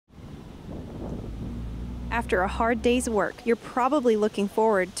After a hard day's work, you're probably looking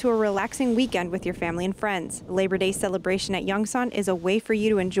forward to a relaxing weekend with your family and friends. Labor Day celebration at Yongsan is a way for you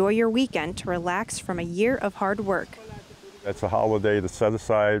to enjoy your weekend to relax from a year of hard work. It's a holiday to set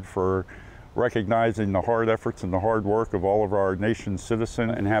aside for recognizing the hard efforts and the hard work of all of our nation's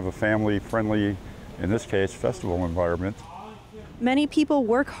citizens and have a family-friendly, in this case, festival environment. Many people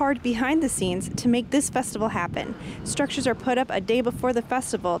work hard behind the scenes to make this festival happen. Structures are put up a day before the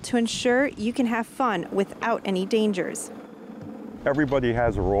festival to ensure you can have fun without any dangers. Everybody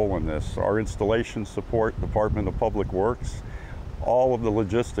has a role in this. Our installation support, Department of Public Works, all of the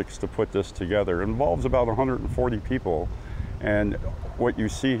logistics to put this together. It involves about 140 people. And what you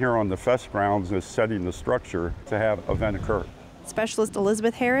see here on the fest grounds is setting the structure to have an event occur. Specialist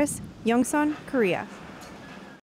Elizabeth Harris, Yongsan, Korea.